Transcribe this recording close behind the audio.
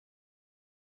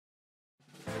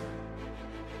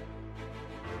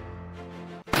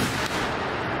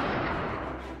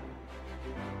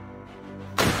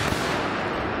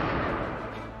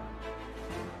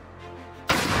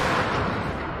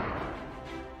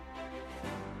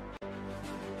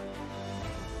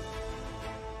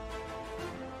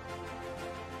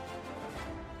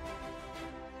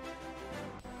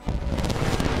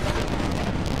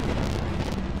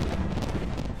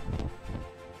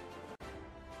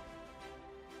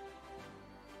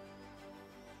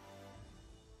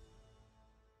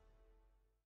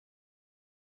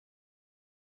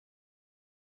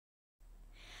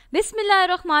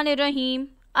Bismillahirrahmanirrahim.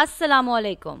 Assalamu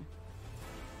alaikum.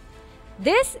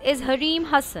 This is Harim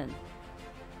Hassan.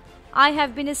 I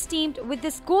have been esteemed with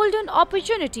this golden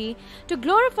opportunity to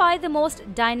glorify the most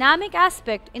dynamic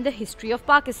aspect in the history of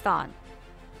Pakistan.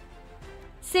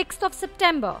 6th of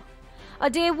September, a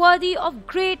day worthy of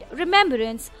great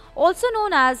remembrance, also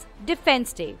known as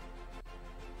Defence Day.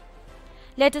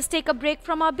 Let us take a break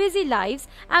from our busy lives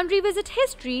and revisit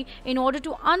history in order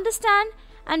to understand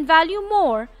and value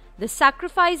more the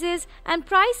sacrifices and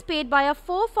price paid by our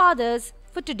forefathers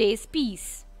for today's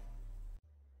peace.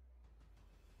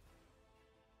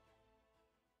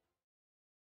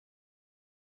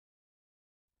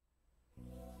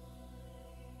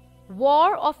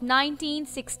 War of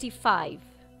 1965.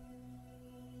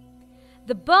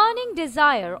 The burning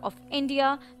desire of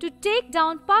India to take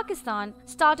down Pakistan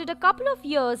started a couple of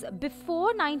years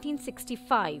before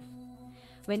 1965,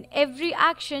 when every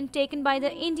action taken by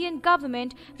the Indian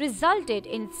government resulted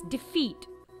in its defeat,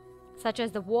 such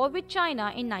as the war with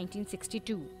China in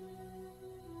 1962.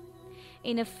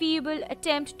 In a feeble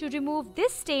attempt to remove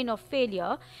this stain of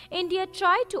failure, India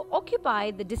tried to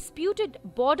occupy the disputed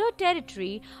border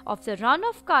territory of the Rann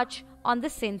of Kutch on the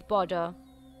Sindh border.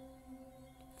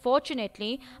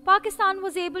 Fortunately, Pakistan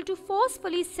was able to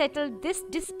forcefully settle this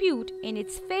dispute in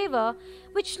its favor,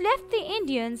 which left the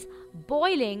Indians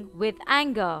boiling with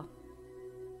anger.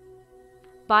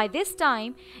 By this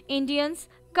time, Indians,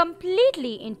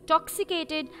 completely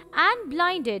intoxicated and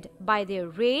blinded by their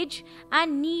rage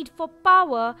and need for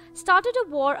power, started a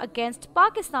war against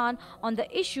Pakistan on the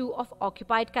issue of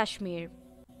occupied Kashmir.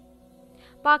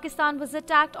 Pakistan was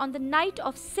attacked on the night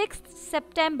of 6th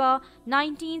September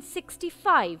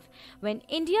 1965 when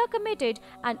India committed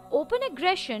an open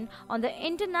aggression on the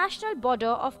international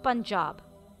border of Punjab.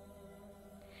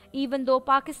 Even though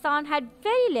Pakistan had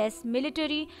very less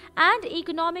military and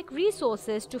economic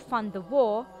resources to fund the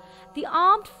war, the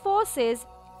armed forces,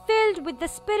 filled with the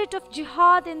spirit of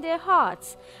jihad in their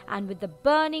hearts and with the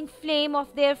burning flame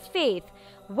of their faith,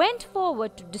 went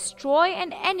forward to destroy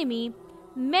an enemy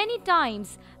many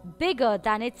times bigger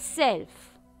than itself.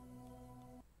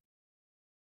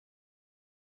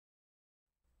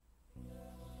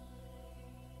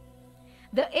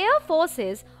 The air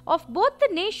forces of both the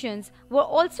nations were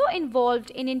also involved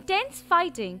in intense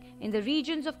fighting in the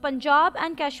regions of Punjab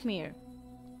and Kashmir.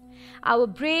 Our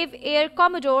brave Air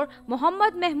Commodore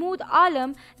Muhammad Mahmud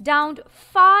Alam downed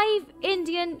 5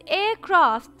 Indian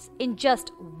aircrafts in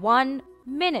just 1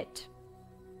 minute.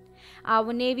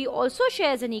 Our Navy also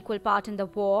shares an equal part in the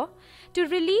war. To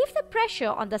relieve the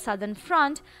pressure on the southern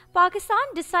front, Pakistan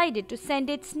decided to send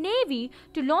its Navy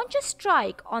to launch a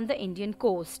strike on the Indian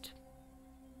coast.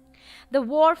 The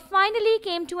war finally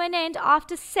came to an end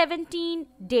after 17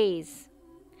 days.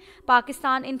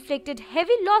 Pakistan inflicted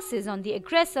heavy losses on the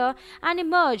aggressor and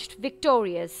emerged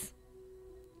victorious.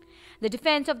 The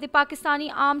defense of the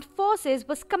Pakistani armed forces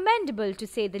was commendable, to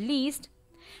say the least.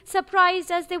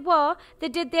 Surprised as they were, they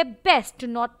did their best to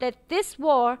not let this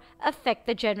war affect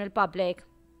the general public.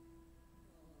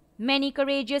 Many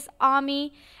courageous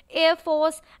army, air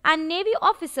force, and navy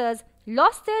officers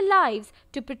lost their lives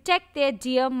to protect their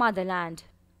dear motherland.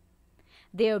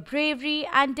 Their bravery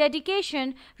and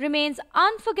dedication remains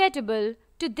unforgettable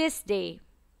to this day.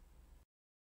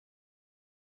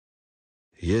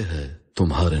 ये है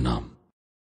तुम्हारे नाम,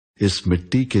 इस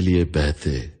मिट्टी के लिए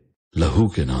बहते लहू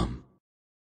के नाम,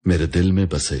 मेरे दिल में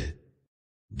बसे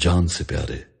जान से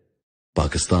प्यारे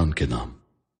पाकिस्तान के नाम.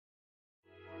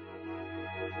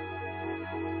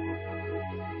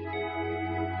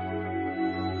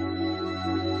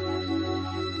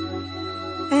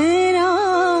 ऐ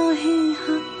राहे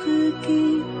हक की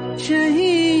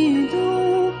शहीदों,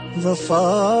 वफा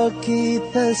की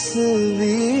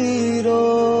तस्वीरों,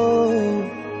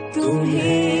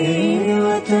 तुम्हें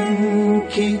वतन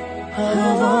की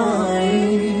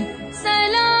हवाएं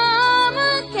सलाम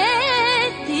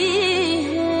कहती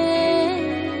हैं.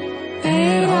 ऐ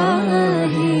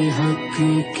राहे हक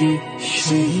की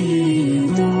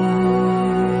शहीदों,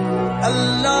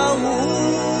 अल्लाह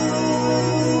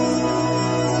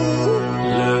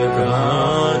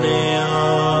लगाने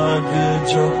आग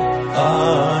जो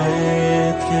आए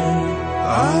थे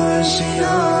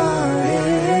आशियाए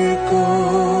को,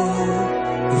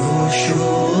 वो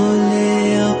शोले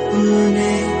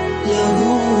अपने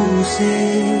लहू से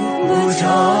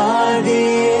बुझा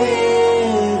दिए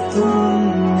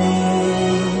तुमने.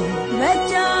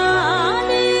 बचा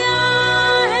लिया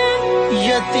है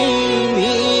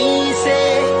यतीमी से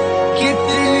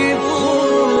कितनी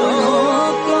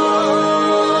फूलों को,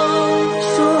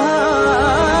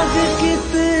 सुहाग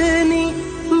कितनी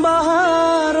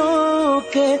बहारों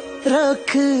के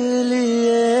रख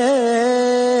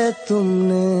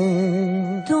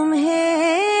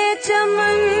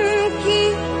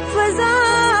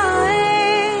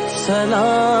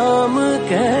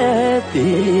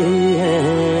कहती है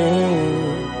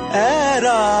ऐ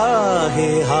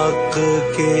राहे हक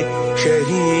के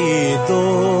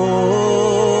शहीदों,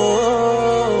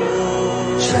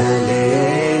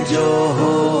 चले जो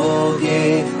होगे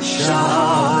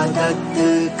शहादत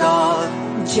का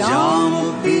जाम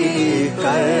पी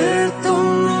कर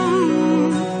तुम,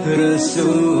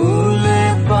 रसूल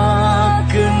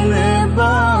पाक ने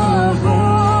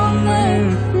बाहों में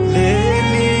ले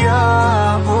लिया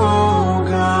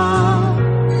होगा।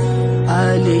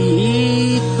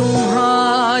 अली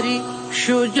तुम्हारी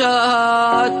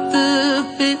शुजाअत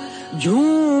पे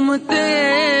झूमते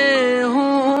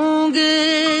होंगे,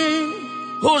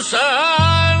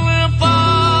 हुसैन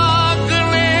पाक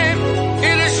ने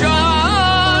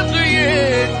इरशाद ये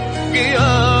किया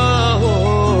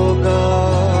होगा।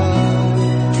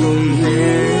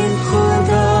 तुम्हें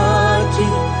खुदा की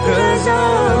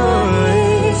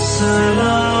रज़ाए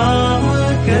सलाम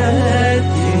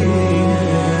कहती है,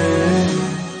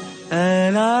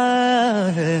 ऐला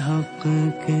है हक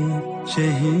के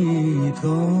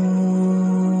शहीदों।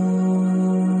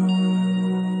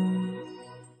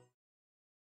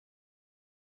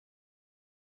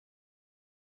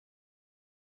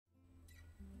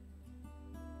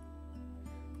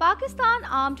 Pakistan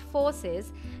Armed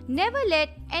Forces never let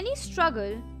any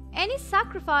struggle, any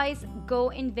sacrifice go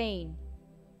in vain.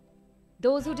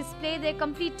 Those who display their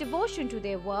complete devotion to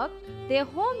their work, their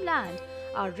homeland,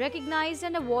 are recognized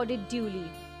and awarded duly.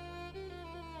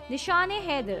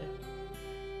 Nishan-e-Haider,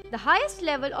 the highest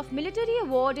level of military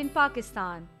award in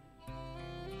Pakistan.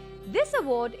 This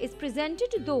award is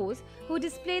presented to those who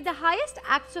display the highest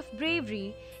acts of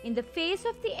bravery in the face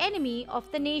of the enemy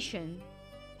of the nation.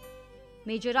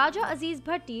 Major Raja Aziz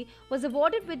Bhatti was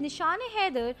awarded with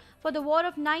Nishan-e-Haider for the War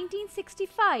of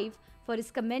 1965 for his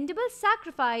commendable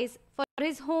sacrifice for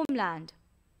his homeland.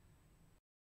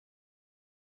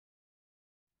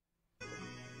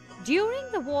 During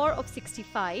the War of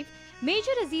 65,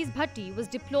 Major Aziz Bhatti was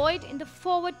deployed in the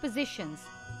forward positions.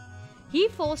 He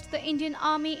forced the Indian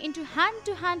Army into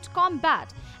hand-to-hand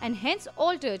combat and hence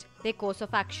altered their course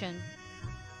of action.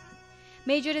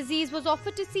 Major Aziz was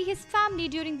offered to see his family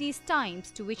during these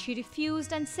times, to which he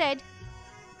refused and said,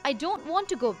 "I don't want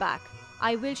to go back.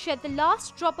 I will shed the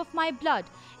last drop of my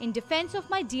blood in defense of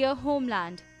my dear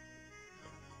homeland."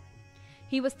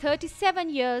 He was 37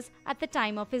 years at the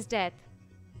time of his death.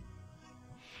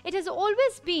 It has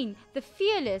always been the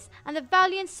fearless and the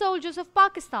valiant soldiers of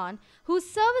Pakistan whose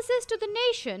services to the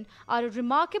nation are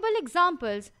remarkable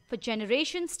examples for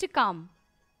generations to come.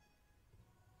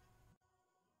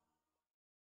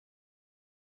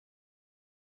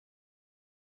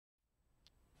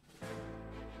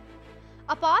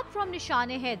 Apart from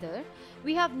Nishan-e-Haider,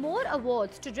 we have more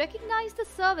awards to recognize the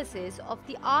services of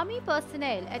the army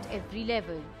personnel at every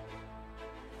level.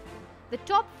 The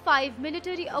top 5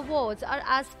 military awards are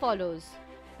as follows.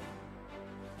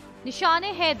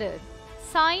 Nishan-e-Haider,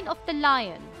 Sign of the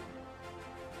Lion.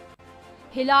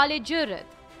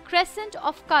 Hilal-e-Jurrat, Crescent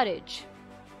of Courage.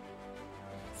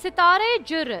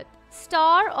 Sitare-e-Jurrat,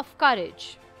 Star of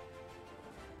Courage.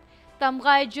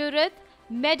 Tamgha-e-Jurrat,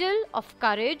 Medal of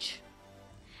Courage.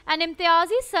 And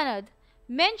Imtiazi Sanad,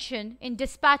 mentioned in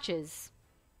dispatches.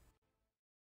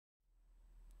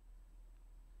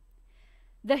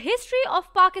 The history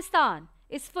of Pakistan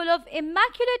is full of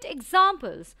immaculate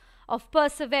examples of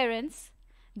perseverance,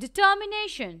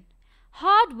 determination,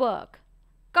 hard work,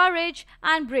 courage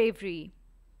and bravery.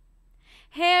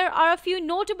 Here are a few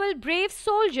notable brave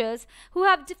soldiers who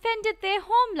have defended their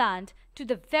homeland to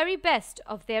the very best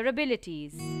of their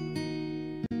abilities.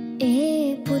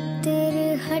 ए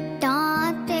पुत्र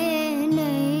हटाते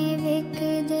नहीं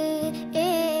विकदे,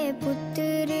 ए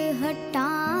पुत्र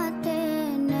हटाते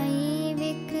नहीं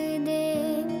विकदे,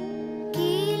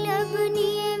 की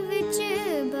लबनिए विच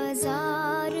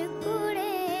बाजार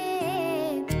कुड़े,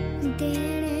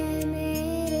 देने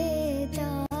मेरे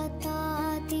दाता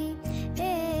दी,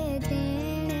 ए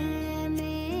देने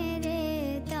मेरे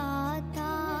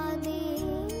दाता दी,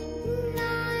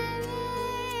 नाए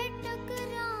में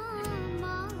टकरा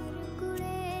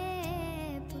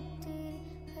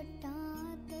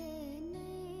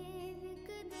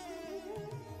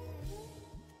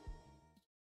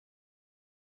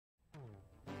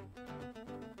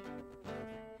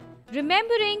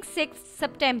Remembering 6th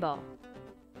September.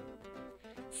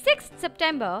 6th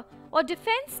September, or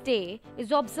Defence Day,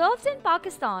 is observed in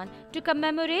Pakistan to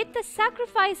commemorate the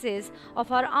sacrifices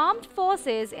of our armed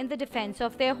forces in the defence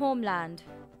of their homeland.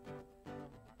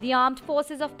 The Armed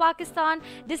Forces of Pakistan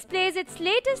displays its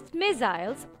latest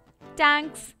missiles,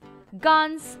 tanks,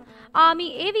 guns, army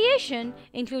aviation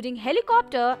including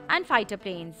helicopter and fighter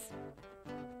planes.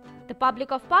 The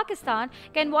public of Pakistan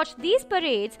can watch these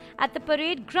parades at the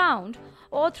parade ground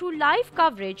or through live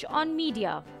coverage on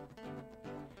media.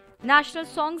 National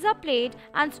songs are played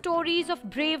and stories of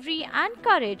bravery and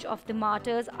courage of the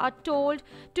martyrs are told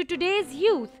to today's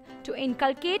youth to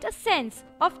inculcate a sense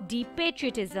of deep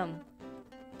patriotism.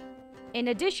 In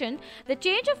addition, the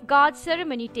change of guard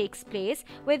ceremony takes place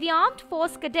where the armed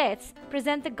force cadets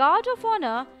present the guard of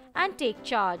honor and take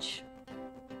charge.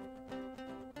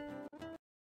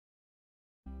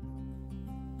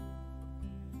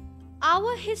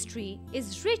 Our history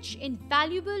is rich in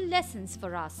valuable lessons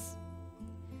for us.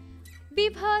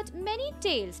 We've heard many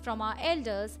tales from our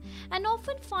elders and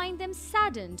often find them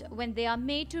saddened when they are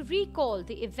made to recall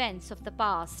the events of the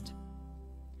past.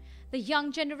 The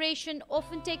young generation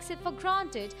often takes it for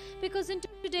granted because in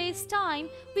today's time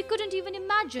we couldn't even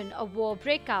imagine a war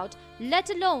breakout, let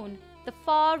alone the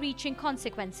far-reaching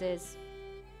consequences.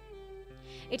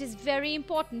 It is very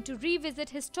important to revisit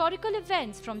historical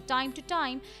events from time to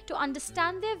time to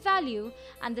understand their value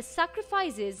and the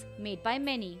sacrifices made by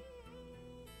many.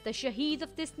 The Shaheeds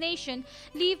of this nation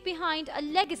leave behind a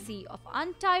legacy of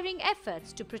untiring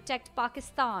efforts to protect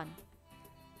Pakistan.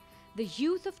 The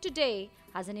youth of today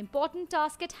has an important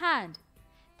task at hand.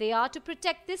 They are to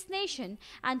protect this nation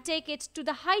and take it to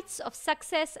the heights of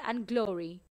success and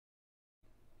glory.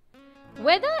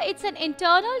 Whether it's an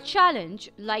internal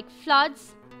challenge like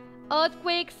floods,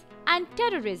 earthquakes and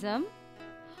terrorism,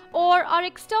 or our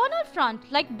external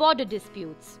front like border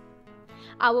disputes,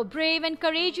 our brave and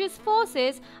courageous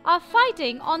forces are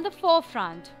fighting on the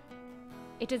forefront.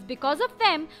 It is because of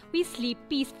them we sleep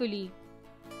peacefully.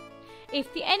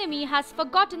 If the enemy has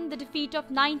forgotten the defeat of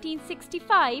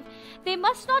 1965, they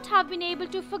must not have been able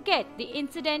to forget the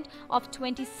incident of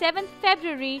 27th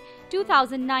February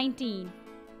 2019,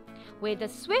 where the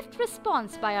swift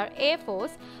response by our Air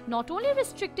Force not only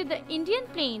restricted the Indian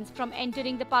planes from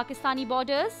entering the Pakistani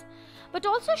borders, but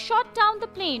also shot down the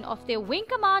plane of their wing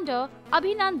commander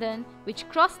Abhinandan, which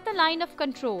crossed the line of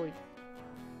control.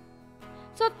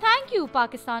 So thank you,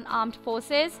 Pakistan Armed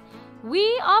Forces.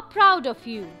 We are proud of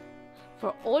you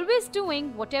for always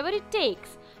doing whatever it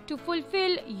takes to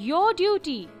fulfill your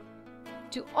duty,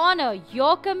 to honor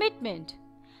your commitment,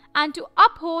 and to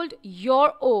uphold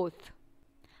your oath.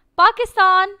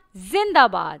 Pakistan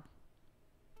Zindabad.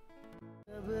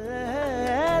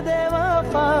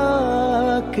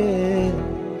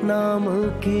 नाम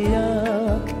किया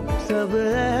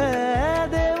सब